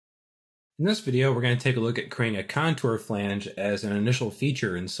In this video, we're going to take a look at creating a contour flange as an initial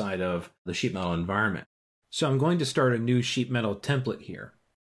feature inside of the sheet metal environment. So I'm going to start a new sheet metal template here.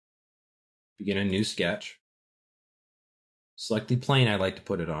 Begin a new sketch. Select the plane I'd like to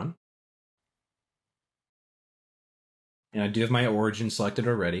put it on. And I do have my origin selected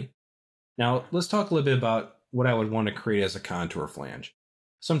already. Now let's talk a little bit about what I would want to create as a contour flange.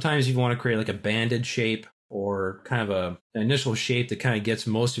 Sometimes you want to create like a banded shape or kind of an initial shape that kind of gets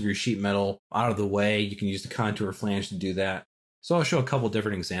most of your sheet metal out of the way. You can use the contour flange to do that. So I'll show a couple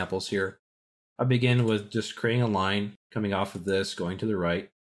different examples here. I'll begin with just creating a line coming off of this, going to the right.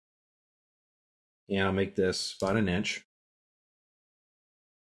 And I'll make this about an inch.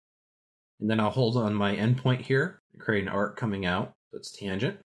 And then I'll hold on my endpoint here and create an arc coming out that's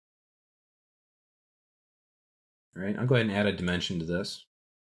tangent. All right, I'll go ahead and add a dimension to this.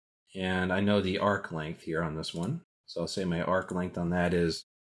 And I know the arc length here on this one. So I'll say my arc length on that is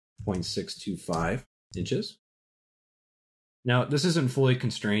 0.625 inches. Now, this isn't fully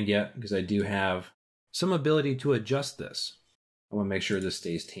constrained yet because I do have some ability to adjust this. I want to make sure this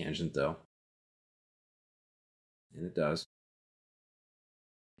stays tangent though. And it does.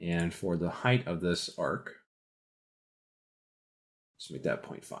 And for the height of this arc, just make that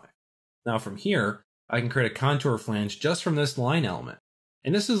 0.5. Now from here, I can create a contour flange just from this line element.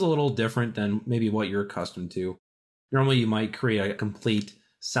 And this is a little different than maybe what you're accustomed to. Normally you might create a complete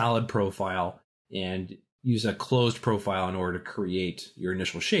solid profile and use a closed profile in order to create your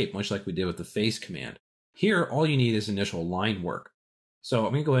initial shape, much like we did with the face command. Here, all you need is initial line work. So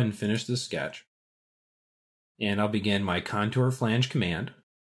I'm going to go ahead and finish this sketch. And I'll begin my contour flange command.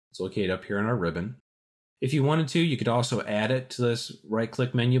 It's located up here on our ribbon. If you wanted to, you could also add it to this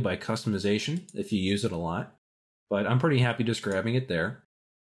right-click menu by customization if you use it a lot. But I'm pretty happy just grabbing it there.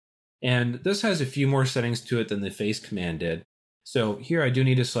 And this has a few more settings to it than the face command did. So here I do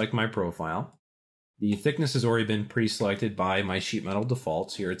need to select my profile. The thickness has already been pre-selected by my sheet metal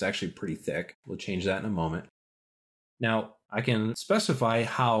defaults. Here it's actually pretty thick. We'll change that in a moment. Now I can specify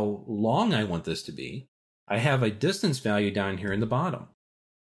how long I want this to be. I have a distance value down here in the bottom.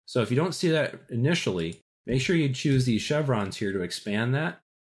 So if you don't see that initially, make sure you choose these chevrons here to expand that.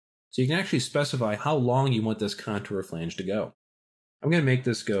 So you can actually specify how long you want this contour flange to go. I'm going to make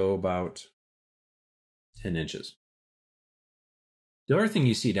this go about 10 inches. The other thing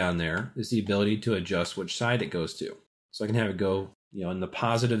you see down there is the ability to adjust which side it goes to. So I can have it go, in the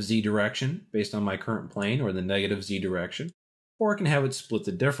positive Z direction based on my current plane or the negative Z direction, or I can have it split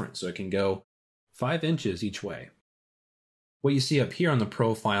the difference. So it can go 5 inches each way. What you see up here on the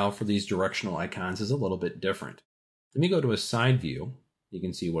profile for these directional icons is a little bit different. Let me go to a side view. You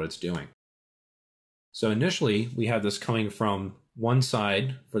can see what it's doing. So initially, we have this coming from one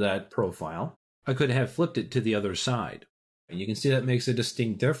side for that profile. I could have flipped it to the other side. And you can see that makes a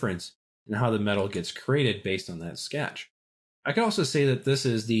distinct difference in how the metal gets created based on that sketch. I could also say that this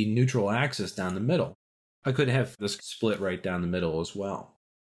is the neutral axis down the middle. I could have this split right down the middle as well.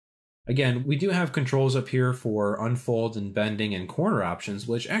 Again, we do have controls up here for unfold and bending and corner options,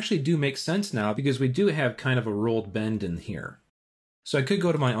 which actually do make sense now because we do have kind of a rolled bend in here. So I could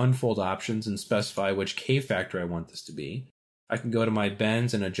go to my unfold options and specify which K factor I want this to be. I can go to my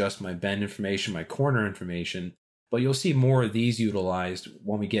bends and adjust my bend information, my corner information, but you'll see more of these utilized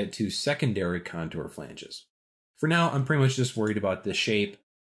when we get to secondary contour flanges. For now, I'm pretty much just worried about the shape,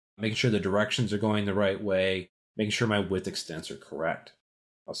 making sure the directions are going the right way, making sure my width extents are correct.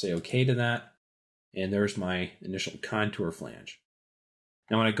 I'll say OK to that, and there's my initial contour flange.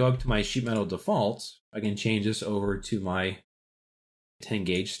 Now when I go up to my sheet metal defaults, I can change this over to my 10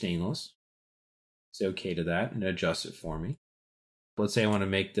 gauge stainless. Say OK to that and adjust it for me. Let's say I want to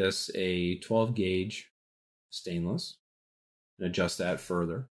make this a 12 gauge stainless and adjust that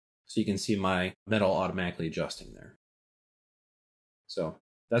further. So you can see my metal automatically adjusting there. So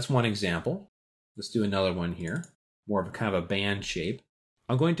that's one example. Let's do another one here. More of a kind of a band shape.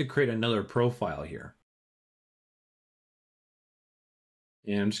 I'm going to create another profile here.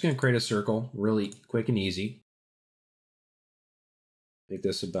 And I'm just going to create a circle really quick and easy. Make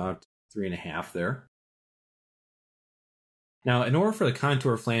this about 3.5 there. Now, in order for the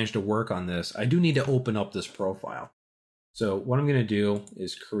contour flange to work on this, I do need to open up this profile. So what I'm going to do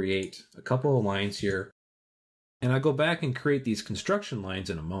is create a couple of lines here, and I'll go back and create these construction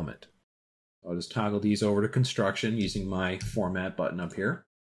lines in a moment. I'll just toggle these over to construction using my format button up here.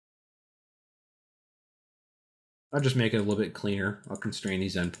 I'll just make it a little bit cleaner. I'll constrain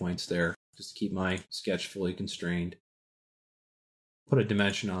these endpoints there just to keep my sketch fully constrained. Put a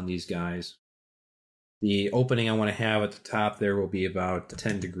dimension on these guys. The opening I want to have at the top there will be about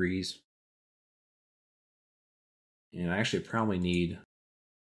 10 degrees. And I actually probably need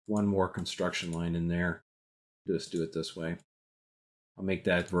one more construction line in there. Just do it this way. I'll make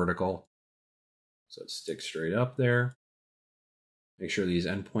that vertical so it sticks straight up there. Make sure these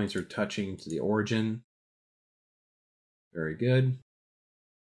endpoints are touching to the origin. Very good.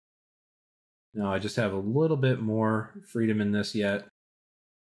 Now I just have a little bit more freedom in this yet.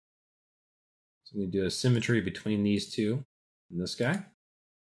 So I'm going to do a symmetry between these two and this guy.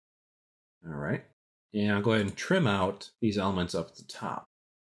 All right. And I'll go ahead and trim out these elements up at the top.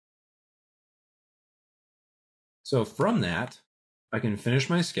 So from that, I can finish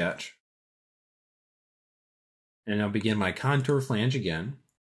my sketch. And I'll begin my contour flange again.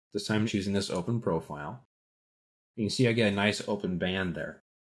 This time choosing this open profile. You can see I get a nice open band there.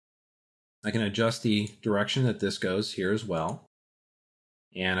 I can adjust the direction that this goes here as well.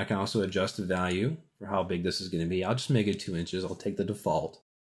 And I can also adjust the value for how big this is going to be. I'll just make it 2 inches. I'll take the default.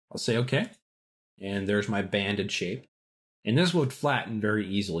 I'll say OK. And there's my banded shape. And this would flatten very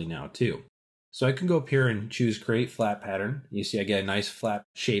easily now too. So I can go up here and choose create flat pattern. You see I get a nice flat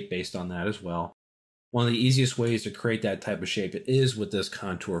shape based on that as well. One of the easiest ways to create that type of shape is with this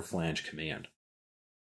contour flange command.